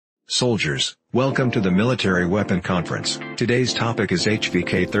Soldiers, welcome to the Military Weapon Conference. Today's topic is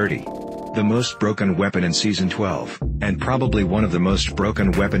HVK 30. The most broken weapon in Season 12, and probably one of the most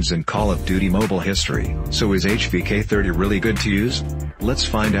broken weapons in Call of Duty mobile history. So is HVK 30 really good to use? Let's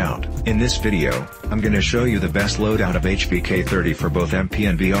find out. In this video, I'm gonna show you the best loadout of HVK 30 for both MP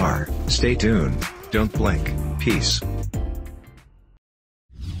and BR. Stay tuned, don't blink, peace.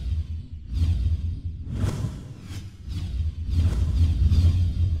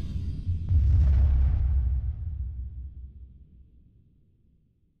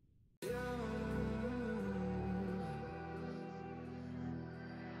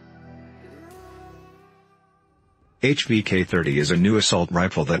 HVK 30 is a new assault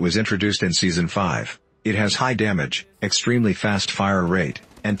rifle that was introduced in Season 5. It has high damage, extremely fast fire rate,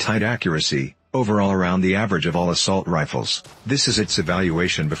 and tight accuracy, overall around the average of all assault rifles. This is its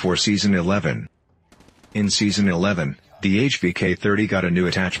evaluation before Season 11. In Season 11, the HVK 30 got a new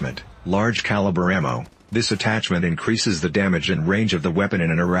attachment, large caliber ammo. This attachment increases the damage and range of the weapon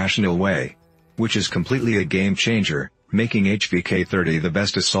in an irrational way, which is completely a game changer, making HVK 30 the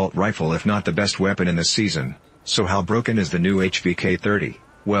best assault rifle if not the best weapon in the season. So how broken is the new HVK 30?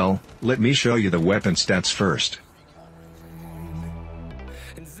 Well, let me show you the weapon stats first.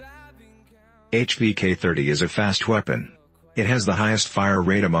 HVK 30 is a fast weapon. It has the highest fire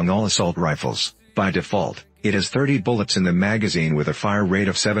rate among all assault rifles. By default, it has 30 bullets in the magazine with a fire rate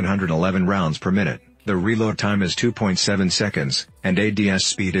of 711 rounds per minute. The reload time is 2.7 seconds, and ADS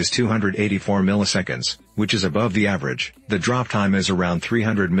speed is 284 milliseconds, which is above the average. The drop time is around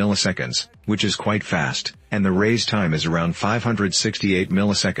 300 milliseconds, which is quite fast, and the raise time is around 568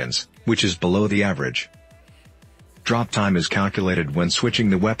 milliseconds, which is below the average. Drop time is calculated when switching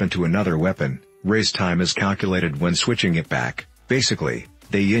the weapon to another weapon, raise time is calculated when switching it back. Basically,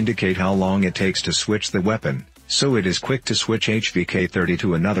 they indicate how long it takes to switch the weapon, so it is quick to switch HVK 30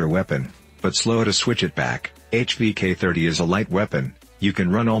 to another weapon, but slow to switch it back. HVK 30 is a light weapon. You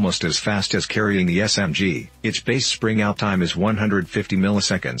can run almost as fast as carrying the SMG. Its base spring out time is 150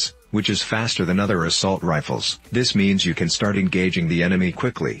 milliseconds, which is faster than other assault rifles. This means you can start engaging the enemy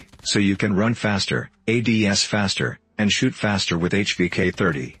quickly, so you can run faster, ADS faster, and shoot faster with HVK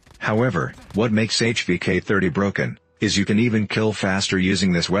 30. However, what makes HVK 30 broken, is you can even kill faster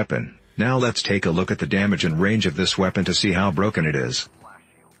using this weapon. Now let's take a look at the damage and range of this weapon to see how broken it is.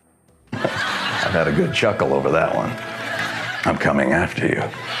 I've had a good chuckle over that one. I'm coming after you.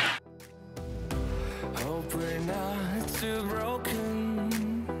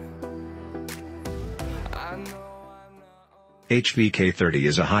 HVK 30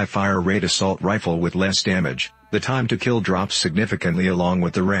 is a high fire rate assault rifle with less damage. The time to kill drops significantly along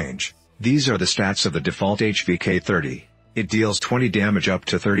with the range. These are the stats of the default HVK 30. It deals 20 damage up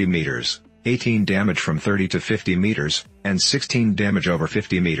to 30 meters, 18 damage from 30 to 50 meters, and 16 damage over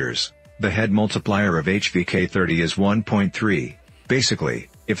 50 meters. The head multiplier of HVK 30 is 1.3. Basically,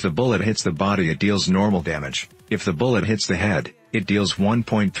 if the bullet hits the body it deals normal damage. If the bullet hits the head, it deals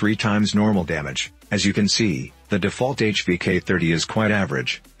 1.3 times normal damage. As you can see, the default HVK 30 is quite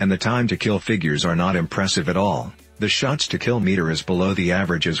average, and the time to kill figures are not impressive at all. The shots to kill meter is below the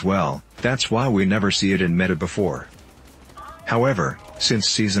average as well. That's why we never see it in meta before. However, since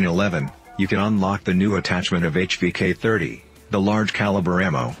Season 11, you can unlock the new attachment of HVK 30, the large caliber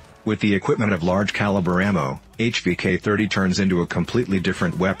ammo. With the equipment of large caliber ammo, HVK 30 turns into a completely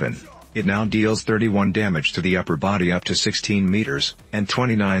different weapon. It now deals 31 damage to the upper body up to 16 meters, and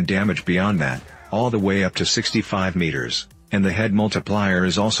 29 damage beyond that, all the way up to 65 meters, and the head multiplier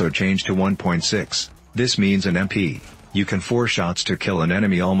is also changed to 1.6. This means in MP, you can 4 shots to kill an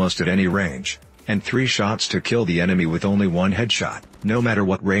enemy almost at any range, and 3 shots to kill the enemy with only 1 headshot, no matter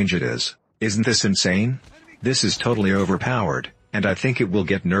what range it is. Isn't this insane? This is totally overpowered, and I think it will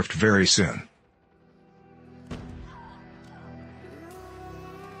get nerfed very soon.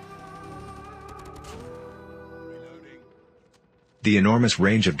 The enormous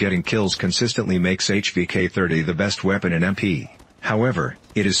range of getting kills consistently makes HVK 30 the best weapon in MP. However,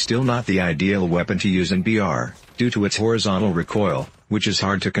 it is still not the ideal weapon to use in BR, due to its horizontal recoil, which is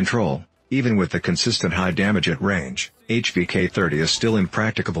hard to control. Even with the consistent high damage at range, HVK 30 is still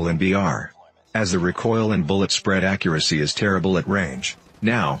impracticable in BR, as the recoil and bullet spread accuracy is terrible at range.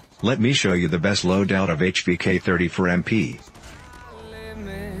 Now, let me show you the best loadout of HVK 30 for MP.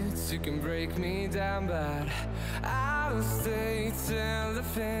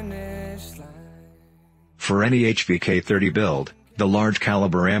 For any HVK 30 build, the large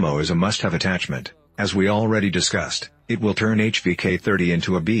caliber ammo is a must-have attachment. As we already discussed, it will turn HVK 30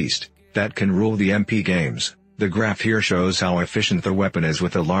 into a beast that can rule the MP games. The graph here shows how efficient the weapon is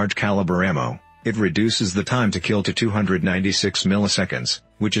with the large caliber ammo. It reduces the time to kill to 296 milliseconds,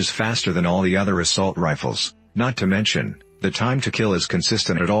 which is faster than all the other assault rifles. Not to mention, the time to kill is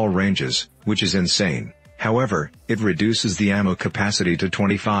consistent at all ranges, which is insane. However, it reduces the ammo capacity to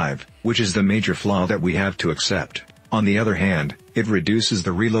 25, which is the major flaw that we have to accept. On the other hand, it reduces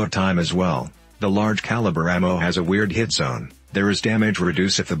the reload time as well. The large caliber ammo has a weird hit zone. There is damage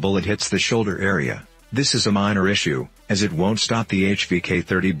reduce if the bullet hits the shoulder area. This is a minor issue, as it won't stop the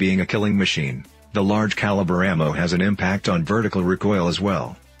HVK-30 being a killing machine. The large caliber ammo has an impact on vertical recoil as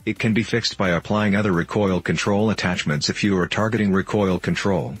well. It can be fixed by applying other recoil control attachments if you are targeting recoil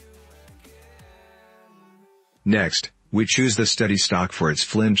control. Next, we choose the steady stock for its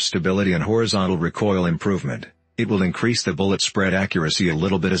flinch stability and horizontal recoil improvement. It will increase the bullet spread accuracy a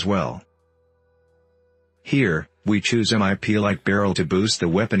little bit as well. Here, we choose MIP light barrel to boost the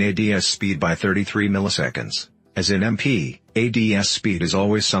weapon ADS speed by 33 milliseconds. As in MP, ADS speed is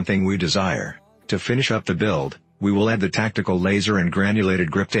always something we desire. To finish up the build, we will add the tactical laser and granulated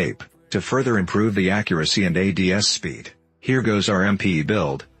grip tape, to further improve the accuracy and ADS speed. Here goes our MP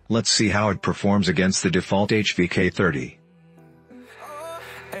build. Let's see how it performs against the default HVK-30.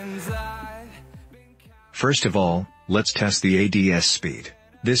 First of all, let's test the ADS speed.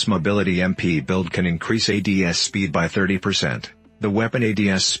 This mobility MP build can increase ADS speed by 30%. The weapon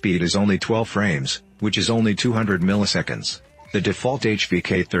ADS speed is only 12 frames, which is only 200 milliseconds. The default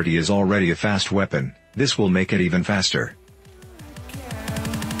HVK-30 is already a fast weapon, this will make it even faster.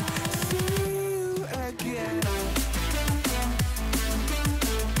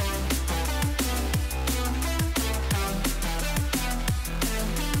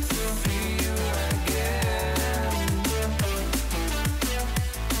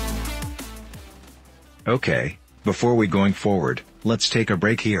 Okay, before we going forward, let's take a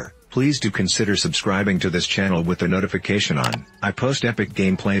break here. Please do consider subscribing to this channel with the notification on. I post epic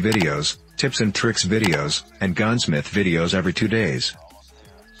gameplay videos, tips and tricks videos, and gunsmith videos every 2 days.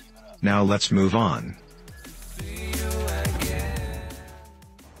 Now let's move on.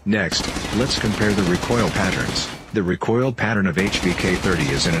 Next, let's compare the recoil patterns. The recoil pattern of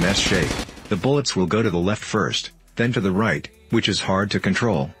HVK-30 is in an S shape. The bullets will go to the left first, then to the right, which is hard to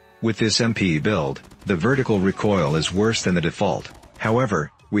control. With this MP build, the vertical recoil is worse than the default.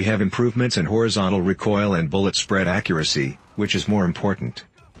 However, we have improvements in horizontal recoil and bullet spread accuracy, which is more important.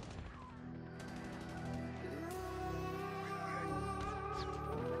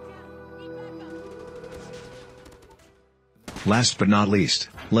 Last but not least,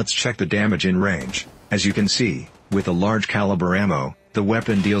 let's check the damage in range. As you can see, with the large caliber ammo, the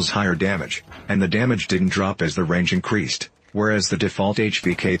weapon deals higher damage, and the damage didn't drop as the range increased. Whereas the default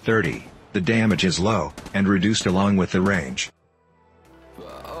HVK-30, the damage is low, and reduced along with the range.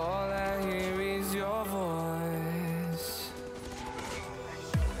 All I hear is your voice.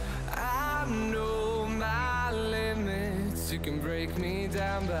 I know my limits, you can break me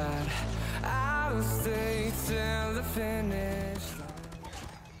down, but I'll stay till the finish line.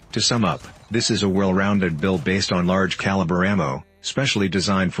 To sum up, this is a well-rounded build based on large caliber ammo, specially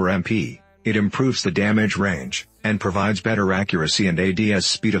designed for MP. It improves the damage range, and provides better accuracy and ADS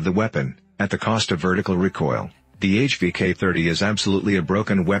speed of the weapon, at the cost of vertical recoil. The HVK-30 is absolutely a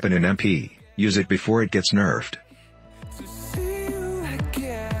broken weapon in MP, use it before it gets nerfed.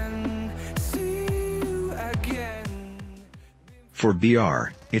 For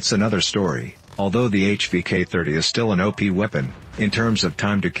BR, it's another story. Although the HVK-30 is still an OP weapon, in terms of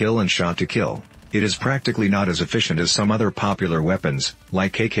time to kill and shot to kill, it is practically not as efficient as some other popular weapons,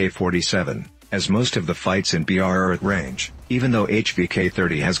 like AK-47, as most of the fights in BR are at range. Even though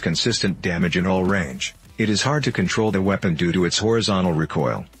HVK-30 has consistent damage in all range, it is hard to control the weapon due to its horizontal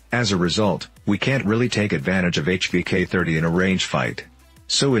recoil. As a result, we can't really take advantage of HVK-30 in a range fight.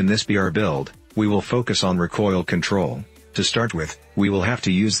 So in this BR build, we will focus on recoil control. To start with, we will have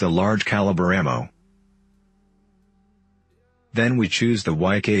to use the large caliber ammo. Then we choose the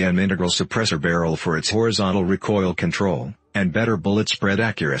YKM integral suppressor barrel for its horizontal recoil control, and better bullet spread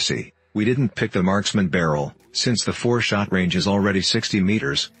accuracy. We didn't pick the marksman barrel, since the 4-shot range is already 60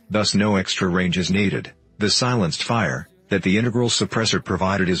 meters, thus no extra range is needed. The silenced fire, that the integral suppressor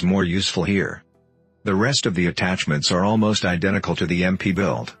provided is more useful here. The rest of the attachments are almost identical to the MP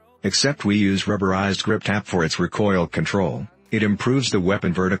build, except we use rubberized grip tap for its recoil control. It improves the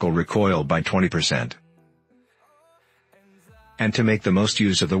weapon vertical recoil by 20%. And to make the most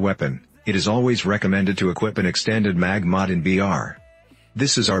use of the weapon, it is always recommended to equip an extended mag mod in BR.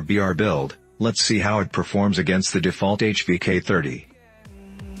 This is our BR build. Let's see how it performs against the default HVK-30.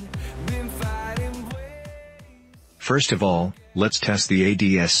 First of all, let's test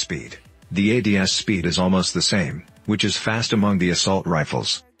the ADS speed. The ADS speed is almost the same, which is fast among the assault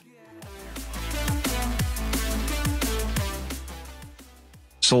rifles.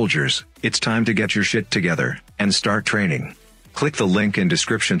 Soldiers, it's time to get your shit together, and start training. Click the link in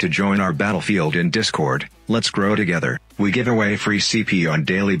description to join our battlefield in Discord. Let's grow together. We give away free CP on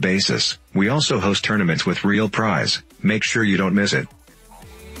daily basis. We also host tournaments with real prize. Make sure you don't miss it.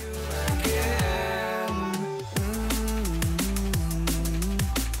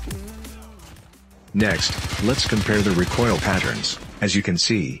 Next, let's compare the recoil patterns. As you can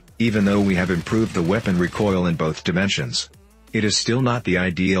see, even though we have improved the weapon recoil in both dimensions, it is still not the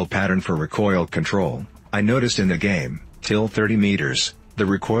ideal pattern for recoil control. I noticed in the game, till 30 meters, the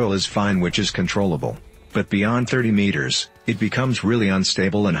recoil is fine, which is controllable. But beyond 30 meters, it becomes really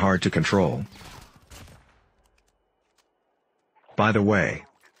unstable and hard to control. By the way,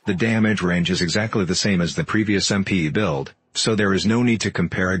 the damage range is exactly the same as the previous MP build, so there is no need to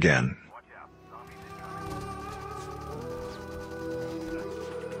compare again.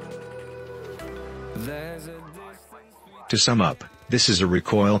 To sum up, this is a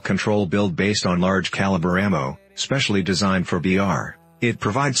recoil control build based on large caliber ammo, specially designed for BR. It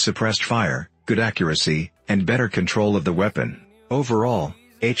provides suppressed fire, good accuracy, and better control of the weapon. Overall,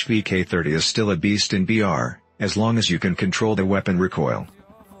 HVK 30 is still a beast in BR, as long as you can control the weapon recoil.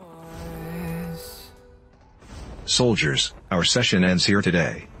 Soldiers, our session ends here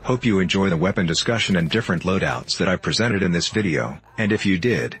today. Hope you enjoy the weapon discussion and different loadouts that I presented in this video, and if you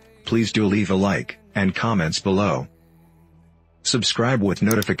did, please do leave a like, and comments below. Subscribe with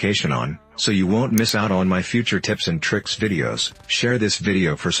notification on, so you won't miss out on my future tips and tricks videos. Share this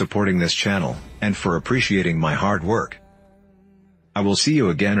video for supporting this channel, and for appreciating my hard work. I will see you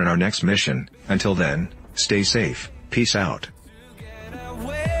again in our next mission. Until then, stay safe, peace out.